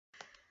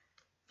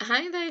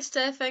Hi there,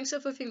 Steph. Thanks for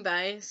popping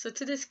by. So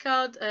today's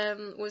card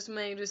was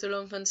made with the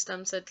Lawn Fawn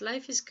stamp set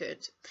Life is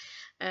Good.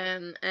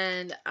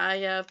 And I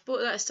have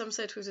bought that stamp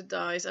set with the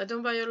dies. I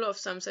don't buy a lot of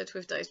stamp sets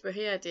with dies, but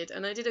here I did.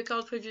 And I did a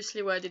card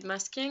previously where I did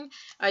masking.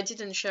 I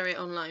didn't share it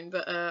online,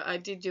 but I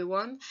did do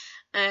one.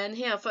 And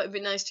here I thought it'd be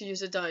nice to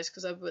use the dies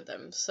because I bought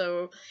them.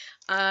 So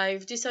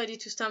I've decided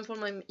to stamp all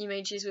my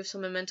images with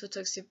some Memento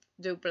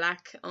Tuxedo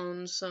Black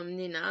on some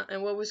Nina.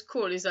 And what was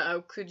cool is that I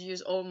could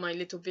use all my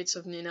little bits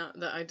of Nina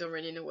that I don't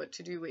really know what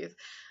to do with.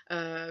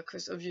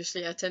 Because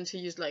obviously I tend to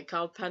use like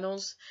card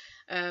panels.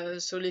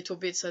 So little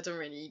bits I don't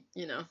really,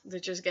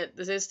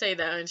 they stay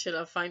there until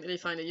I finally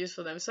find a use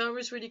for them. So it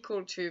was really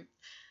cool to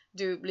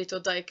do little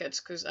die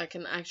cuts because I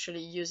can actually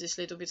use these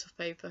little bits of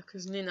paper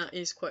because Nina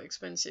is quite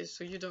expensive,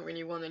 so you don't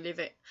really want to leave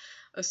it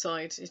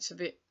aside. It's a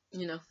bit,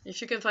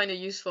 if you can find a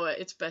use for it,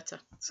 it's better.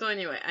 So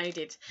anyway, I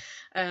did.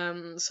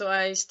 So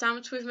I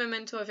stamped with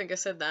Memento, I think I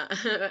said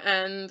that,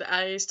 and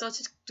I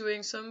started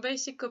doing some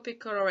basic Copic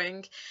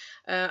coloring.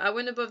 I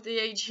went above the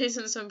edges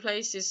in some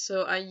places,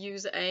 so I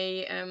used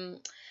a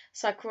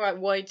Sakura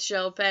white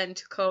gel pen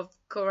to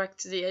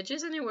correct the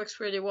edges, and it works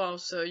really well.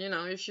 So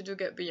if you do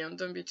get beyond,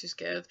 don't be too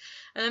scared.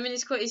 And I mean,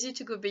 it's quite easy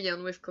to go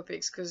beyond with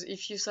Copics because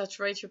if you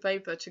saturate your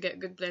paper to get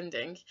good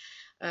blending,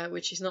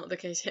 which is not the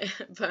case here,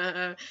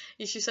 but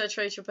if you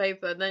saturate your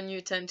paper, then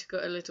you tend to go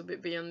a little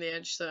bit beyond the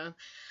edge. So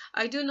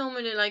I do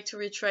normally like to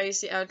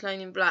retrace the outline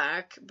in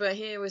black, but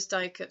here was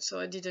die cut, so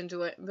I didn't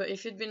do it. But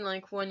if it'd been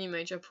like one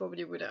image, I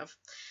probably would have.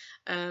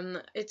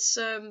 It's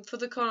for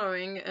the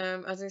coloring,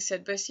 as I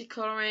said, basic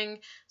coloring,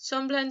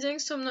 some blending,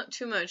 some not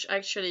too much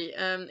actually.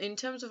 In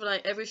terms of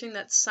like everything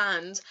that's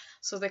sand,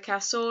 so the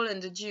castle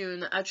and the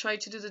dune, I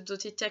tried to do the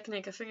dotted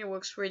technique. I think it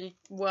works really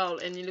well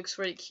and it looks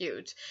really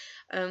cute.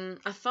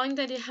 I find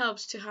that it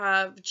helps to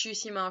have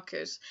juicy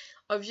markers.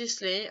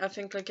 Obviously, I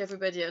think like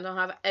everybody, I don't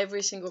have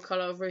every single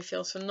color of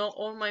refill, so not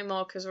all my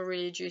markers are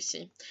really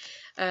juicy.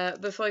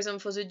 But for example,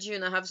 for the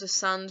dune, I have the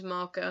sand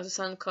marker, the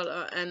sand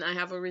color, and I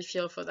have a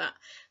refill for that.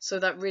 So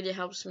that really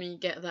helps me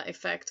get that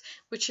effect,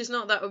 which is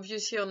not that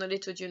obvious here on the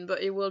little dune,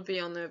 but it will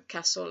be on the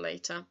castle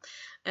later.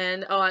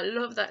 And oh, I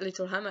love that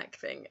little hammock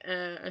thing.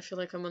 I feel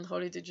like I'm on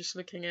holiday just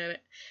looking at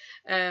it.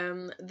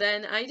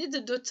 Then I did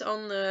the dot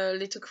on the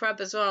little crab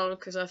as well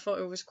because I thought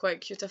it was quite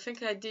cute. I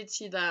think I did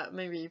see that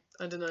maybe,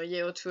 I don't know, a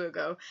year or two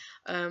ago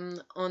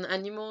on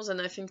animals,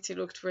 and I think it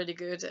looked really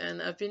good.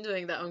 And I've been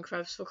doing that on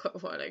crabs for quite a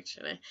while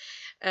actually.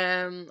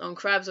 On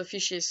crabs or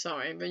fishes,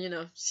 sorry, but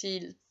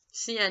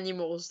sea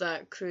animals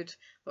that could,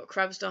 well,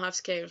 crabs don't have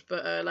scales,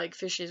 but like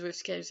fishes with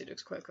scales, it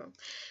looks quite cool.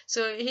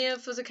 So here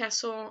for the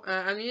castle,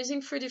 I'm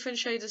using 3 different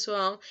shades as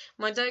well.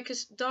 My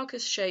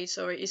darkest shade,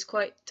 sorry, is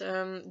quite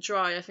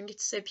dry. I think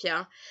it's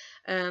sepia.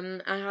 I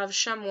have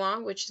chamois,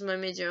 which is my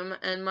medium,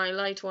 and my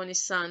light one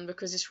is sand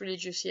because it's really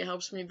juicy. It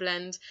helps me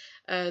blend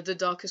the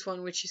darkest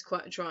one, which is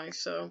quite dry.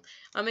 So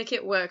I make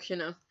it work,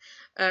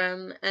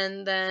 and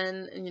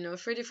then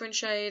 3 different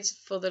shades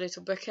for the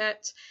little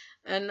bucket.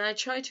 And I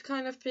try to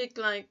kind of pick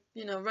like,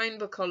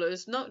 rainbow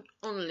colors, not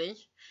only,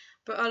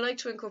 but I like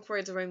to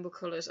incorporate the rainbow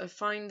colors. I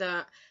find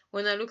that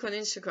when I look on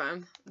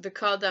Instagram, the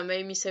card that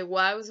made me say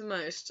wow the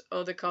most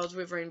are the cards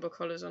with rainbow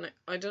colors on it.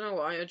 I don't know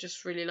why, I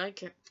just really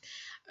like it.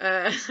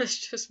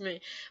 That's just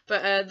me.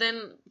 But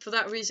then for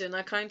that reason,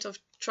 I kind of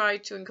try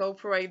to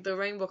incorporate the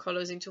rainbow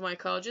colors into my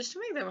card just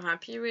to make them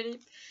happy, really.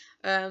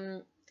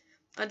 I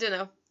don't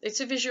know. It's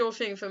a visual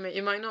thing for me.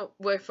 It might not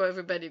work for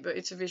everybody, but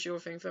it's a visual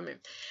thing for me.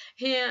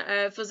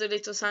 Here, for the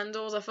little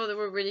sandals, I thought they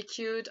were really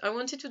cute. I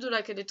wanted to do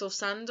like a little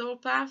sandal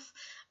path,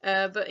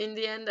 but in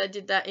the end I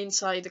did that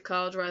inside the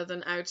card rather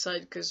than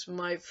outside because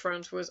my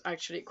front was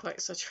actually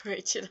quite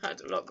saturated. I had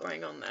a lot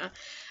going on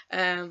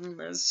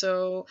there.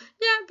 So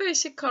yeah,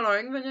 basic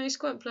coloring, but it's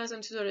quite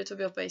pleasant to do a little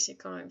bit of basic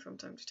coloring from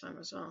time to time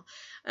as well.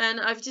 And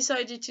I've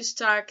decided to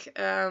stack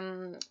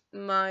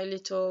my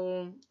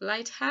little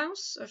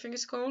lighthouse, I think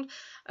it's called,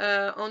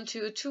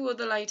 onto 2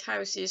 other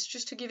lighthouses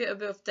just to give it a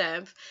bit of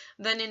depth.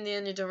 Then in the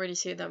end you don't really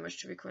see it that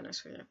much, to be quite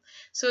honest with you.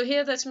 So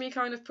here that's me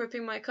kind of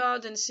prepping my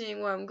card and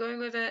seeing where I'm going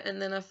with it,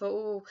 and then I thought,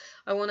 oh,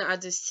 I want to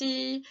add the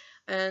sea.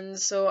 And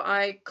so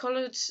I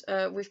colored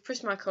with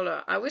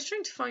Prismacolor. I was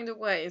trying to find a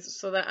way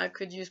so that I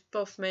could use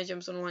both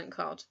mediums on one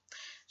card.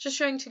 Just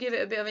trying to give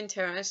it a bit of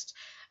interest.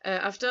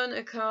 I've done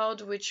a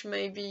card which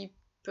may be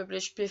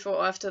published before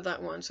or after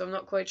that one, so I'm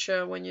not quite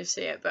sure when you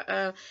see it,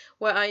 but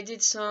where I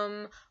did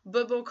some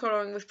bubble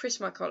coloring with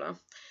Prismacolor.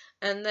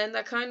 And then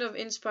that kind of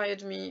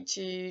inspired me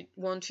to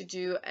want to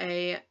do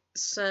a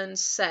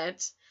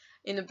sunset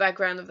in the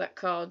background of that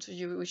card,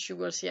 which you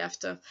will see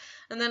after.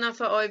 And then I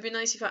thought, oh, it'd be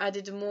nice if I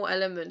added more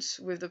elements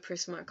with the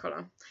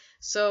Prismacolor.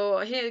 So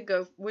here you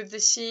go, with the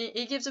sea,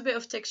 it gives a bit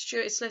of texture,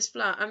 it's less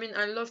flat. I mean,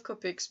 I love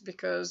Copics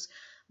because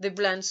they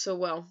blend so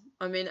well.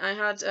 I mean, I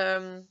had,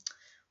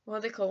 what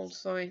are they called,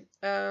 sorry,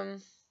 Pro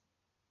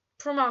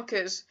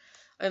Markers,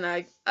 and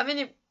I mean,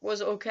 it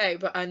was okay,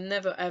 but I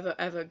never, ever,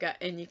 ever get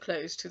any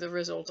close to the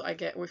result I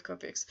get with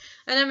Copics.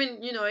 And I mean,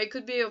 it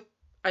could be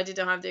I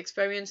didn't have the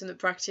experience and the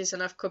practice,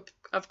 and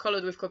I've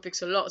colored with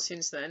Copics a lot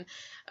since then,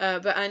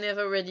 but I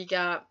never really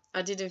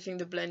I didn't think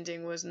the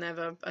blending was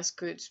never as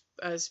good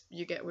as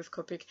you get with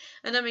Copic.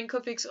 And I mean,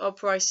 Copics are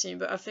pricey,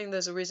 but I think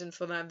there's a reason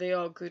for that. They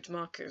are good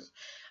markers.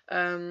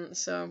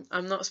 So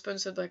I'm not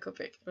sponsored by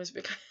Copic, let's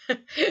be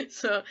clear.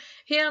 So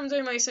here I'm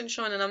doing my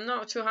sunshine, and I'm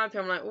not too happy.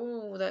 I'm like,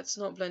 oh, that's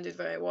not blended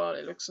very well.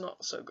 It looks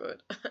not so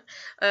good.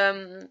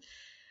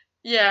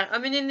 Yeah, I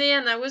mean, in the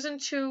end, I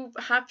wasn't too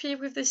happy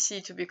with the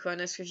sea, to be quite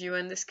honest with you,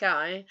 and the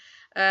sky,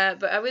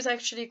 but I was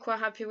actually quite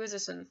happy with the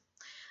sun.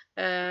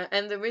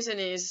 And the reason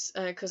is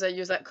because I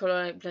use that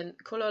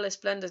colorless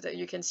blender that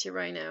you can see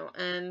right now.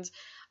 And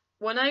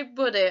when I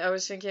bought it, I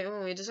was thinking,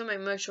 oh, it doesn't make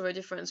much of a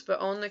difference. But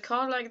on a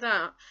card like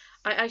that,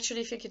 I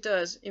actually think it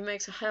does. It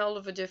makes a hell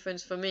of a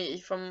difference for me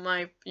from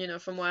my,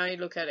 from where I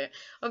look at it.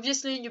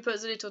 Obviously, you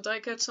put the little die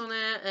cuts on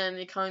it, and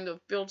it kind of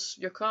builds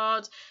your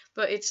card.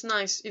 But it's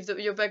nice if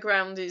your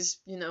background is,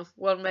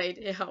 well made.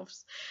 It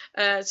helps.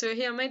 So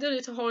here I made a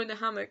little hole in the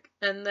hammock,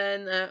 and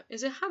then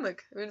is it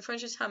hammock? In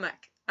French, it's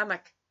hammock.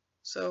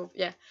 So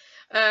yeah,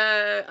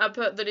 I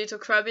put the little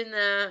crab in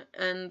there,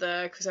 and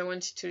because I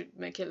wanted to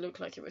make it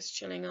look like it was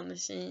chilling on the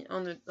sea,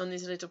 on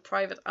this little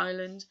private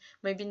island,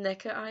 maybe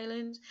Necker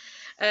Island.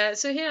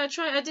 So here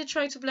I did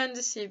try to blend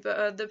the sea,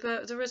 but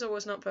the result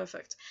was not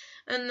perfect.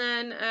 And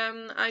then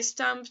I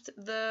stamped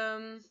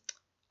the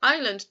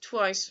island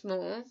twice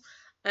more,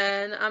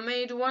 and I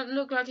made one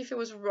look like if it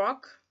was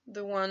rock,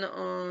 the one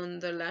on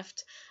the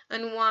left,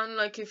 and one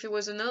like if it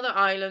was another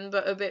island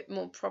but a bit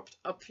more propped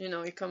up,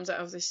 it comes out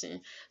of the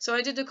sea. So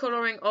I did the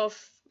coloring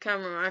off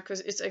camera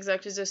because it's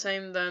exactly the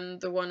same than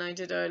the one I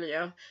did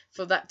earlier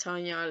for that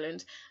tiny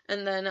island,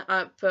 and then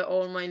I put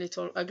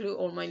I glue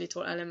all my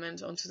little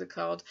elements onto the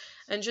card.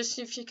 And just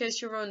in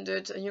case you're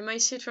wondered, you may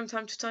see it from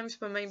time to time,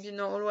 but maybe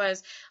not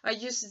always, I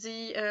use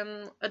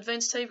the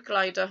advanced tape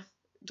glider,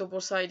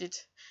 double-sided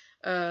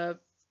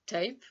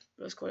tape,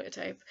 let's call it a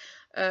tape,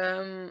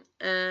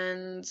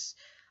 and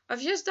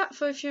I've used that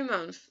for a few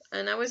months,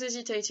 and I was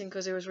hesitating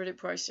because it was really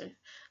pricey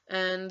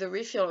and the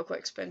refill are quite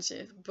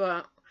expensive,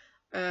 but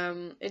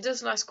it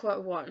does last quite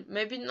a while.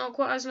 Maybe not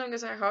quite as long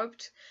as I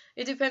hoped.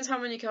 It depends how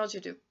many cards you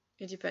do.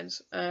 It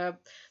depends.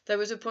 There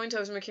was a point I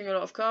was making a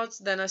lot of cards,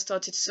 then I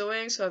started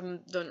sewing, so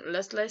I've done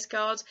less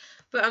cards,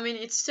 but I mean,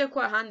 it's still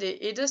quite handy.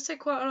 It does take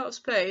quite a lot of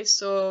space,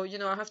 so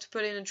I have to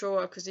put it in a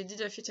drawer because it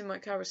didn't fit in my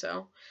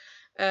carousel.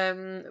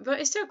 But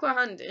it's still quite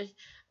handy.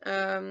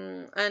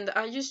 And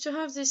I used to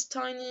have these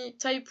tiny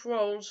tape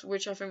rolls,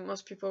 which I think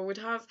most people would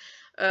have.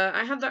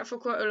 I had that for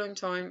quite a long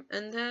time,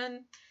 and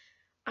then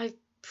I'm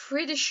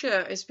pretty sure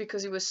it's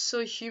because it was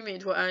so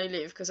humid where I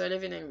live, because I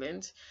live in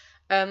England.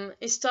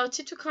 It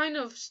started to kind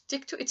of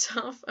stick to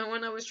itself, and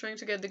when I was trying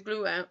to get the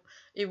glue out,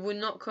 it would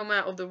not come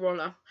out of the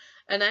roller.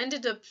 And I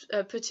ended up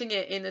putting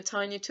it in a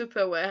tiny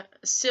Tupperware,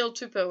 sealed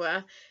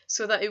Tupperware,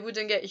 so that it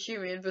wouldn't get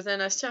humid, but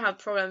then I still had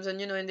problems, and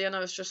in the end I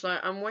was just like,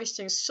 I'm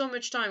wasting so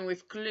much time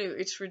with glue,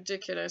 it's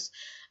ridiculous.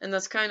 And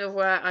that's kind of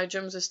where I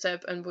jumped the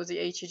step and bought the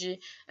ATG,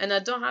 and I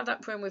don't have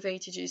that problem with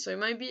ATG, so it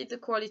might be the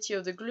quality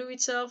of the glue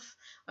itself,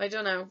 I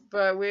don't know,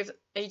 but with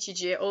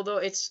ATG, although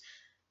it's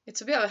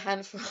a bit of a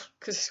handful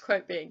because it's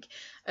quite big,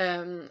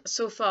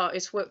 so far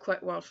it's worked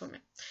quite well for me.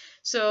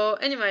 So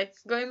anyway,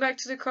 going back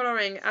to the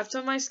coloring, I've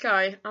done my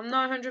sky. I'm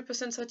not 100%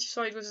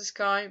 satisfied with the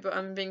sky, but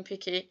I'm being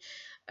picky.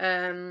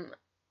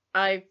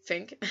 I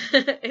think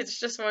it's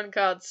just one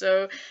card,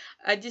 so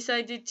I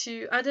decided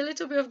to add a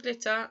little bit of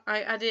glitter.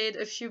 I added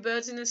a few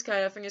birds in the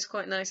sky. I think it's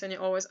quite nice, and you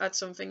always add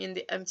something in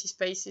the empty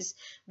spaces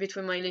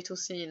between my little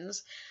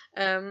scenes.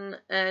 And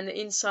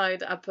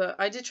inside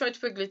I did try to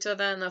put glitter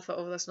there, and I thought,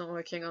 oh, that's not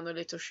working on the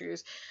little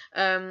shoes.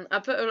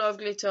 I put a lot of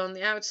glitter on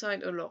the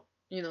outside, a lot,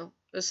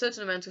 a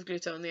certain amount of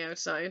glitter on the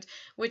outside,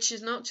 which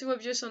is not too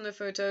obvious on the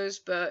photos,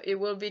 but it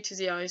will be to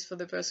the eyes for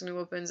the person who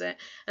opens it.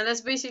 And that's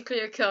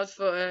basically a card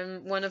for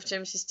one of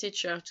James's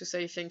teacher to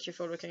say thank you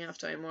for looking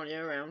after him all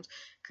year round,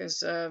 because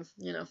they're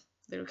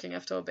looking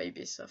after our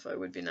babies, so I thought it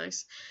would be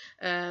nice.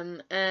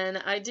 And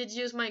I did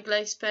use my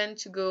glaze pen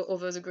to go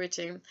over the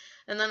gritting,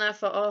 and then I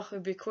thought, oh,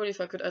 it'd be cool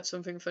if I could add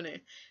something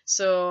funny.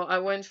 So I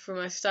went through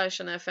my stash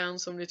and I found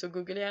some little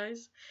googly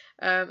eyes.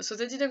 So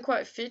they didn't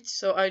quite fit,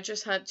 so I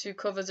just had to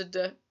cover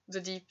the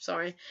deep,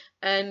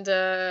 and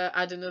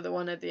add another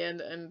one at the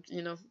end, and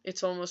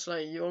it's almost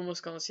like you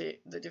almost can't see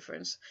the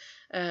difference.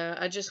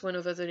 I just went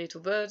over the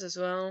little birds as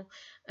well,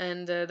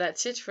 and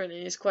that's it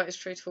really. It's quite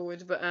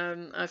straightforward, but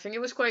I think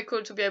it was quite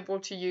cool to be able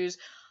to use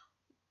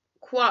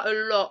quite a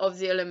lot of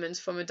the elements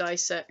from a die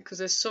set, because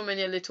there's so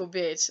many little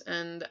bits,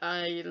 and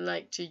I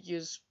like to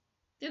use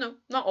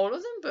not all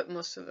of them, but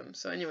most of them.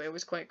 So anyway, it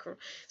was quite cool.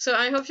 So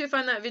I hope you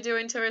find that video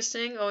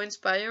interesting or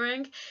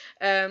inspiring.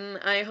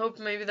 I hope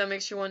maybe that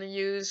makes you want to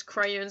use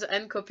crayons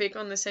and Copic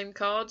on the same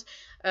card.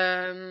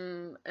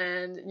 And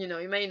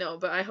you may know,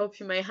 but I hope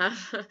you may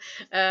have.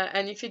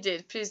 And if you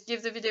did, please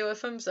give the video a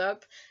thumbs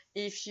up.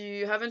 If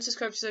you haven't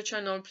subscribed to the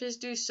channel, please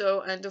do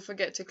so, and don't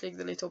forget to click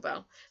the little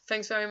bell.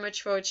 Thanks very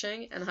much for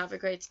watching, and have a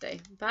great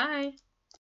day. Bye!